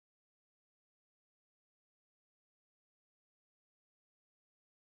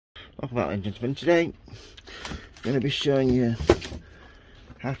Welcome back, ladies and gentlemen. Today I'm going to be showing you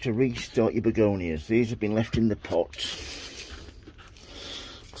how to restart your begonias. These have been left in the pot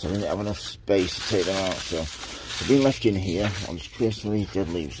because I didn't have enough space to take them out, so they've been left in here. I'll just clear some of these dead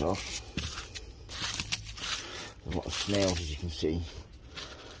leaves off. There's a lot of snails, as you can see.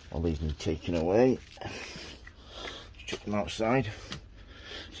 All these been taken away. Just chuck them outside.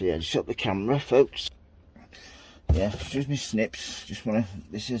 So yeah, just shut the camera, folks. Yeah, excuse me snips, just wanna,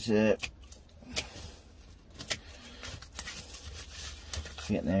 this is get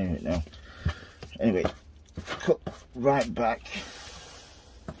there now. Anyway, cut right back.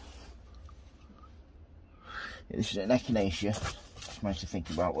 Yeah, this is an echinacea. Just managed to think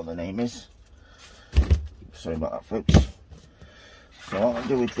about what the name is. Sorry about that, folks. So what I'll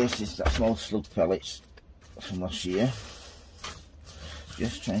do with this is that small slug pellets from last year.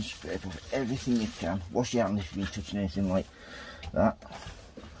 Just try and scrape off everything you can. Wash your hands if you've been touching anything like that.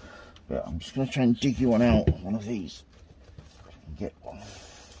 But I'm just going to try and dig you one out, one of these. Get one.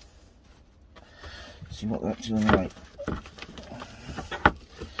 See what they're actually like.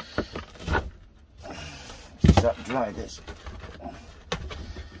 Is that dry, this? Oh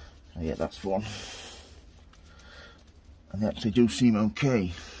yeah, that's one. And they actually do seem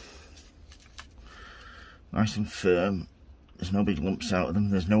okay. Nice and firm. There's no big lumps out of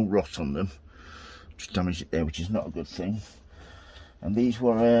them, there's no rot on them. Just damaged it there, which is not a good thing. And these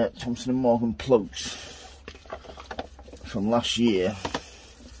were Thompson & Morgan plugs from last year.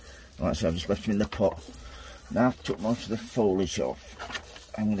 Like I said, I've just left them in the pot. Now I've took most of the foliage off.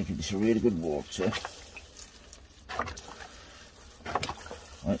 I'm going to give this a really good water.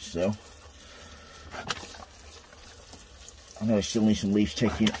 Like so. I know I still need some leaves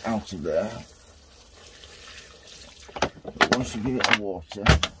taken out of there. Once you give it a water,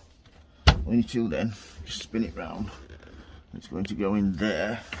 all you need to then just spin it round. It's going to go in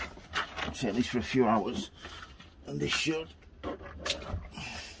there, say at least for a few hours, and this should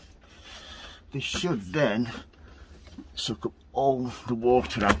then suck up all the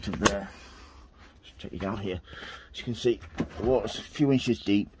water out of there. Just take you down here. As you can see, the water's a few inches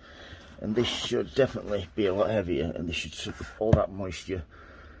deep, and this should definitely be a lot heavier, and this should suck up all that moisture.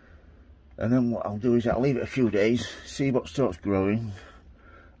 And then what I'll do is I'll leave it a few days, see what starts growing.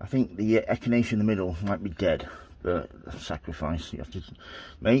 I think the echinacea in the middle might be dead, but a sacrifice you have to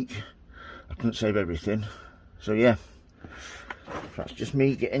make. I couldn't save everything. So yeah, that's just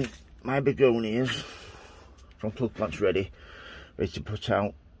me getting my begonias from plug plants ready to put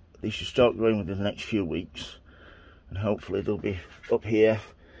out. These should start growing within the next few weeks. And hopefully they'll be up here,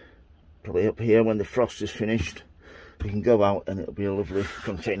 probably up here when the frost is finished. You can go out and it'll be a lovely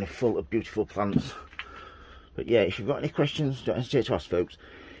container full of beautiful plants. But yeah, if you've got any questions, don't hesitate to ask, folks.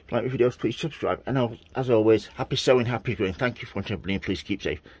 If you like my videos, please subscribe. And as always, happy sowing, happy growing. Thank you for watching, everybody, and please keep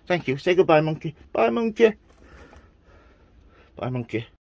safe. Thank you. Say goodbye, monkey. Bye, monkey. Bye, monkey.